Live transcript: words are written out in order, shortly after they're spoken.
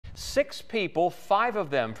6 people, 5 of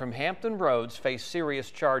them from Hampton Roads, face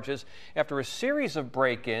serious charges after a series of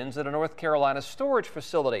break-ins at a North Carolina storage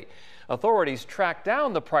facility. Authorities tracked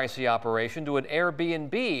down the pricey operation to an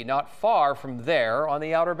Airbnb not far from there on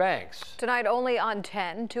the Outer Banks. Tonight, only on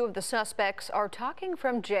 10, 2 of the suspects are talking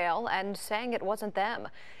from jail and saying it wasn't them.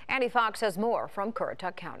 Andy Fox has more from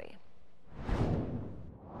Currituck County.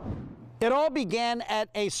 It all began at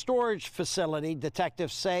a storage facility,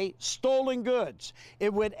 detectives say, stolen goods.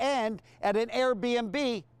 It would end at an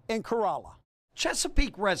Airbnb in Corolla.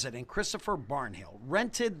 Chesapeake resident Christopher Barnhill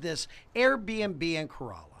rented this Airbnb in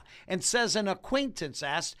Corolla and says an acquaintance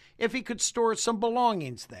asked if he could store some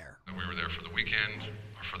belongings there. We were there for the weekend,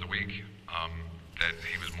 or for the week, that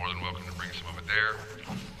he was more than welcome to bring some of it there.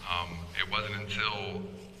 It wasn't until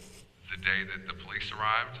the day that the police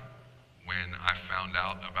arrived when I found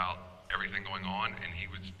out about everything going on, and he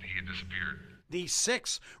had disappeared. The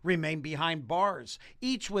 6 remain behind bars,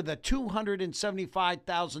 each with a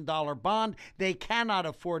 $275,000 bond they cannot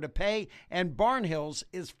afford to pay, and Barnhill's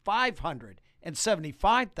is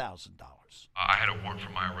 $575,000. I had a warrant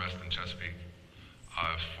for my arrest in Chesapeake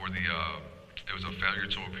it was a failure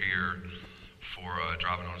to appear for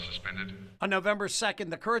driving unsuspended. On November 2nd,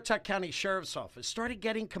 the Currituck County Sheriff's Office started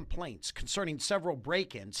getting complaints concerning several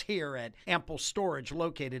break-ins here at Ample Storage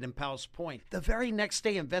located in Powell's Point. The very next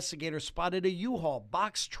day, investigators spotted a U-Haul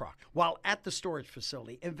box truck while at the storage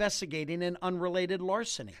facility investigating an unrelated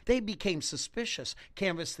larceny. They became suspicious,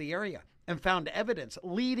 canvassed the area, and found evidence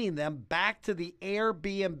leading them back to the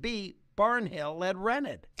Airbnb Barnhill had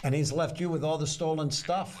rented. And he's left you with all the stolen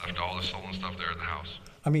stuff. Left all the stolen stuff there at the house.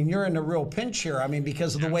 I mean, you're in a real pinch here. I mean,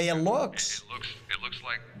 because of the way it looks. It looks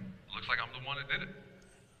like I'm the one that did it,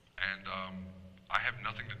 and I have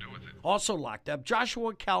nothing to do with it. Also locked up,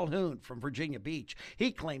 Joshua Calhoun from Virginia Beach.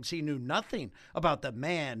 He claims he knew nothing about the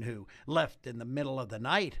man who left in the middle of the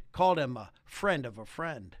night. Called him a friend of a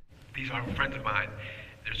friend. These are friends of mine.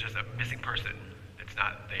 There's just a missing person that's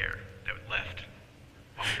not there that left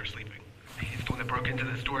while we were sleeping. He's the one that broke into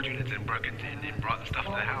the storage units and broke into and brought the stuff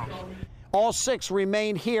to the house. All 6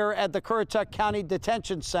 remain here at the Currituck County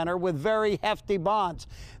Detention Center with very hefty bonds.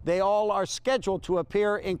 They all are scheduled to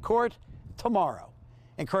appear in court tomorrow.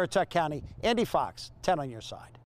 In Currituck County, Andy Fox, 10 on your side.